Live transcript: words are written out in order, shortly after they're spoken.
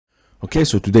Okay,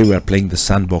 so today we are playing the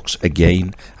Sandbox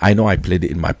again. I know I played it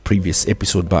in my previous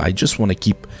episode, but I just want to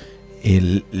keep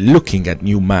looking at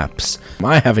new maps.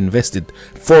 I have invested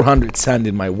 400 sand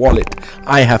in my wallet.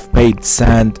 I have paid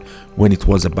sand when it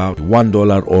was about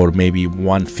 $1 or maybe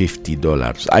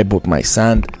 $150. I bought my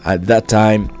sand at that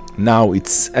time. Now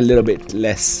it's a little bit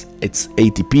less. It's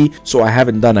 80p, so I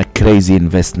haven't done a crazy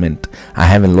investment. I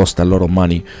haven't lost a lot of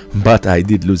money, but I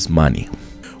did lose money.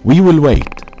 We will wait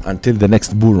until the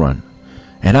next bull run,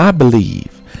 and I believe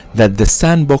that the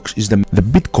Sandbox is the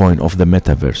Bitcoin of the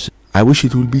metaverse. I wish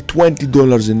it will be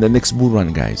 $20 in the next bull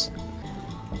run, guys.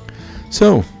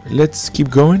 So let's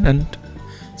keep going and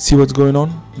see what's going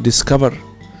on, discover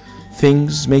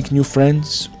things, make new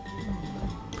friends.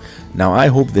 Now I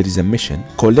hope there is a mission.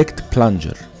 Collect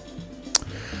plunger.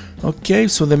 Okay,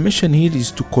 so the mission here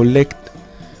is to collect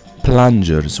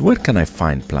plungers. Where can I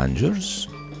find plungers?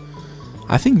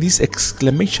 I think these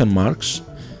exclamation marks,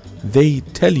 they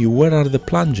tell you where are the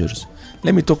plungers.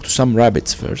 Let me talk to some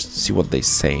rabbits first, see what they're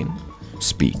saying.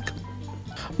 Speak.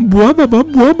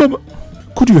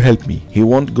 Could you help me? He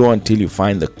won't go until you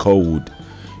find the code.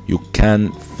 You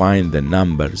can find the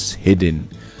numbers hidden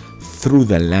through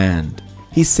the land.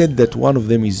 He said that one of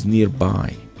them is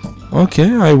nearby.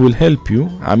 Okay, I will help you.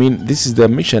 I mean, this is the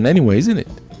mission anyway, isn't it?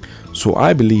 So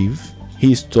I believe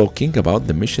he's talking about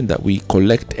the mission that we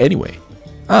collect anyway.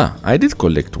 Ah, I did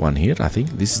collect one here. I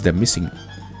think this is the missing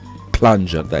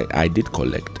plunger that I did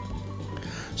collect.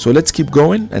 So let's keep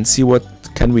going and see what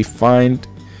can we find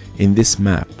in this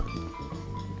map.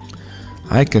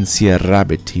 I can see a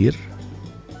rabbit here.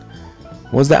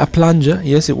 Was that a plunger?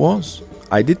 Yes, it was.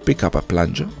 I did pick up a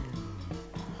plunger.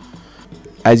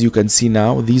 As you can see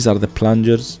now, these are the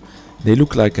plungers. They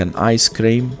look like an ice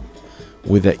cream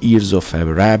with the ears of a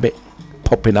rabbit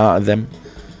popping out of them.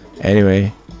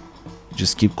 Anyway,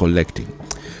 just keep collecting.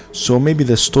 So maybe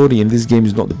the story in this game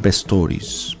is not the best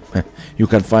stories. You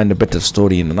can find a better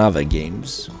story in other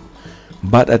games,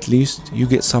 but at least you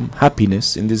get some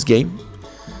happiness in this game.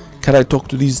 Can I talk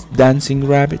to these dancing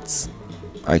rabbits?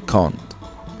 I can't.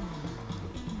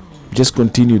 Just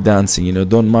continue dancing, you know,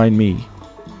 don't mind me.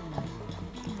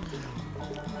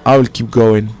 I will keep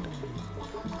going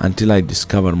until I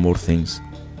discover more things.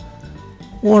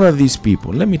 What are these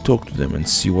people? Let me talk to them and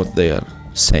see what they are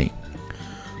saying.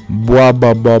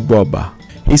 Bwaba.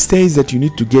 He says that you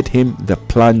need to get him the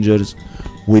plungers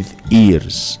with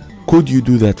ears. Could you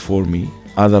do that for me?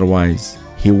 Otherwise,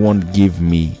 he won't give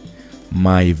me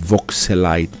my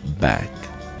voxelite back.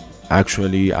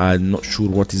 Actually, I'm not sure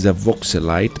what is a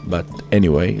voxelite, but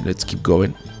anyway, let's keep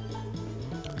going.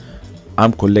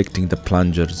 I'm collecting the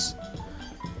plungers.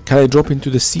 Can I drop into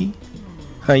the sea?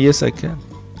 Yes, I can.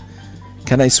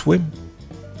 Can I swim?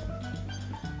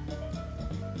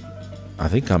 I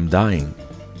think I'm dying.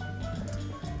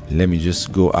 Let me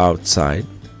just go outside.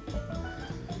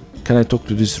 Can I talk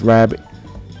to this rabbit?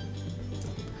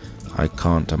 I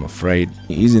can't, I'm afraid.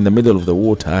 He's in the middle of the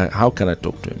water. How can I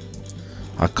talk to him?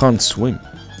 I can't swim.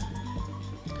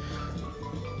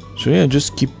 So yeah,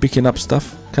 just keep picking up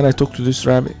stuff. Can I talk to this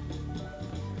rabbit?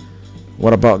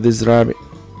 What about this rabbit?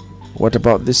 What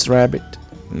about this rabbit?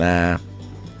 Nah.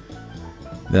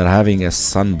 They're having a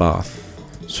sun bath.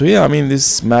 So yeah, I mean,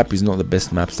 this map is not the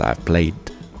best maps that I've played.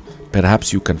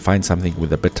 Perhaps you can find something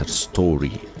with a better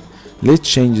story. Let's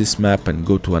change this map and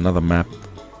go to another map.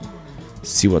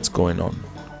 See what's going on.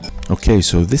 Okay,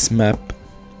 so this map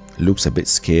looks a bit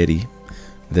scary.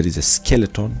 There is a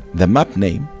skeleton. The map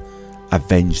name,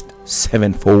 Avenged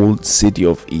Sevenfold City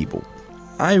of Evil.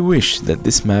 I wish that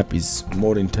this map is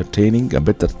more entertaining, a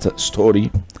better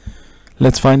story.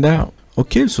 Let's find out.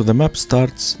 Okay, so the map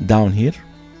starts down here.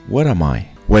 Where am I?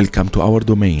 Welcome to our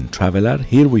domain, traveler.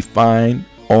 Here we find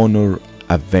Honor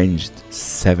Avenged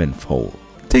Sevenfold.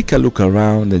 Take a look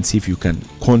around and see if you can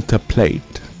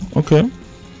contemplate. Okay.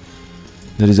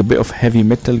 There is a bit of heavy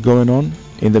metal going on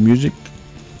in the music.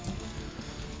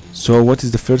 So what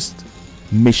is the first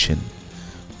mission?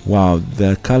 Wow,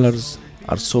 the colors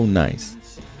are so nice.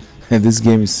 This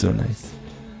game is so nice.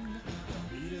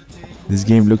 This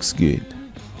game looks good.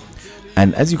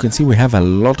 And as you can see, we have a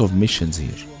lot of missions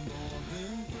here.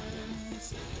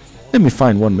 Let me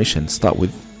find one mission. Start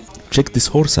with, check this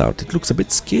horse out. It looks a bit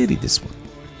scary, this one.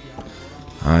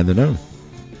 I don't know.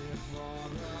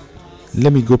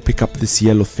 Let me go pick up this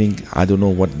yellow thing. I don't know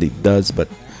what it does, but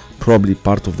probably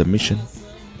part of the mission.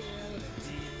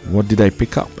 What did I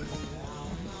pick up?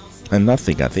 And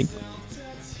nothing, I think.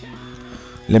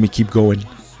 Let me keep going.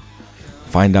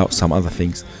 Find out some other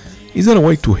things. Is there a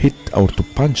way to hit or to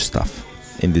punch stuff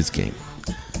in this game?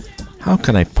 How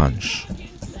can I punch?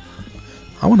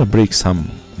 I want to break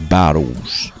some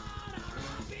barrels.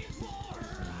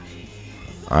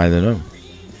 I don't know.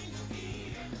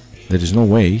 There is no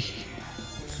way.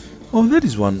 Oh, there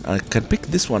is one. I can pick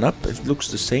this one up. It looks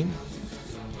the same.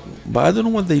 But I don't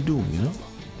know what they do, you know.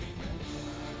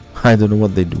 I don't know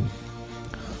what they do.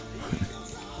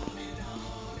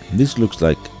 This looks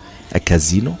like a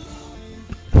casino.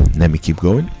 Let me keep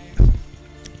going.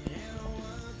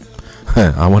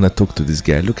 I want to talk to this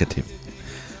guy. Look at him.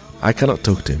 I cannot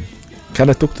talk to him. Can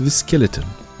I talk to this skeleton?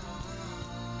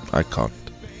 I can't.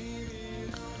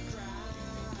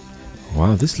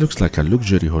 Wow, this looks like a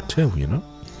luxury hotel, you know.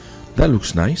 That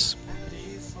looks nice.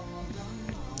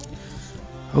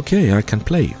 Okay, I can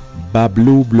play. Ba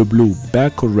blue, blue, blue.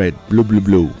 Back or red, blue, blue,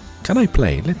 blue. Can I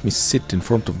play? Let me sit in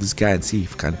front of this guy and see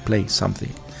if I can play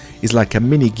something. It's like a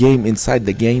mini game inside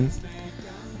the game.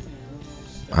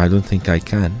 I don't think I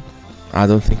can. I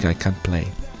don't think I can play.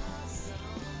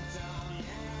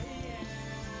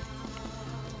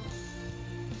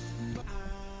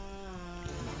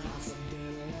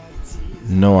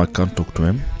 No, I can't talk to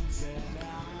him.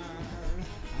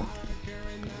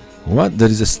 What? There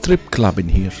is a strip club in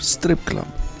here. Strip club.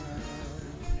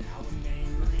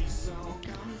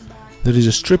 There is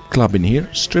a strip club in here.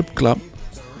 Strip club.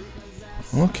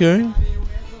 Okay.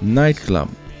 Nightclub.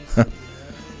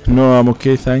 No, I'm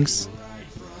okay, thanks.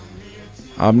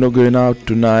 I'm not going out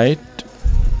tonight.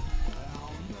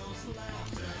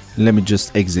 Let me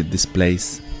just exit this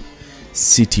place.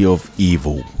 City of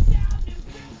Evil.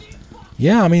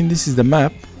 Yeah, I mean, this is the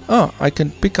map. Oh, I can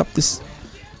pick up this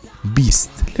beast.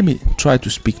 Let me try to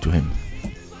speak to him.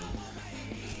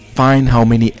 Find how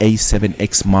many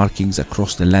A7X markings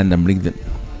across the land and bring them.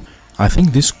 I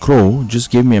think this crow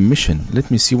just gave me a mission. Let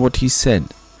me see what he said.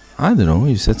 I don't know,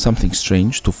 he said something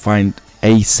strange. To find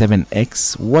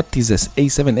A7X. What is this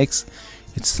A7X?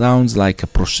 It sounds like a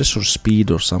processor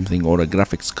speed or something, or a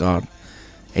graphics card.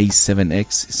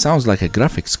 A7X. It sounds like a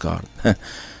graphics card.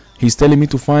 He's telling me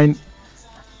to find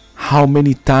how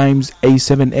many times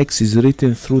A7X is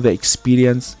written through the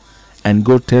experience and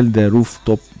go tell the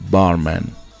rooftop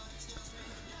barman.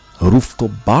 Rooftop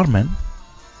barman?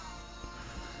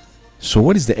 So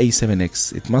what is the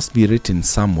A7X? It must be written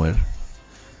somewhere.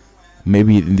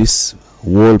 Maybe in this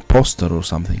wall poster or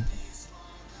something.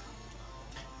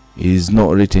 It is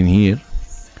not written here.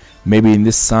 Maybe in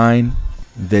this sign.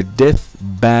 The Death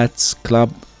Bats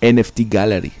Club NFT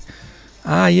Gallery.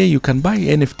 Ah, yeah, you can buy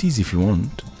NFTs if you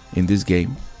want in this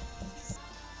game.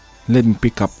 Let me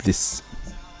pick up this.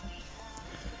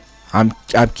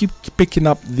 I keep picking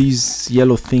up these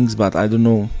yellow things, but I don't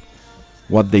know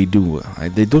what they do.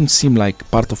 They don't seem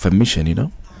like part of a mission, you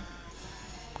know,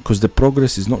 because the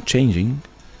progress is not changing.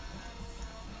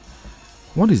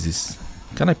 What is this?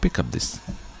 Can I pick up this?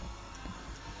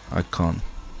 I can't.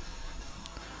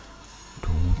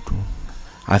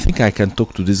 I think I can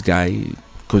talk to this guy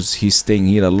because he's staying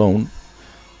here alone.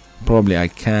 Probably I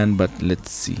can, but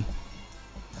let's see.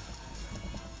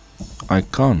 I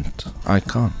can't.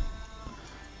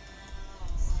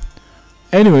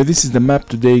 Anyway, this is the map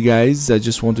today, guys. I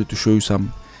just wanted to show you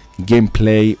some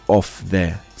gameplay of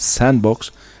the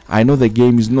Sandbox. I know the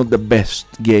game is not the best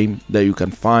game that you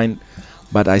can find,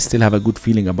 but I still have a good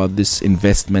feeling about this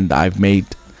investment that I've made.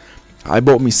 I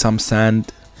bought me some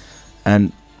sand,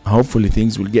 and hopefully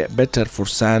things will get better for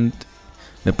sand.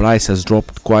 The price has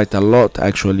dropped quite a lot,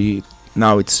 actually.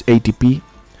 Now it's 80p,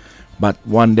 but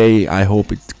one day I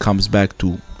hope it comes back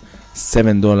to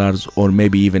 $7 or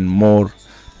maybe even more.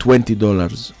 $20,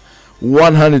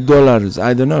 $100,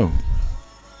 I don't know.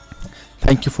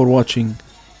 Thank you for watching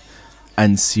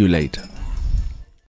and see you later.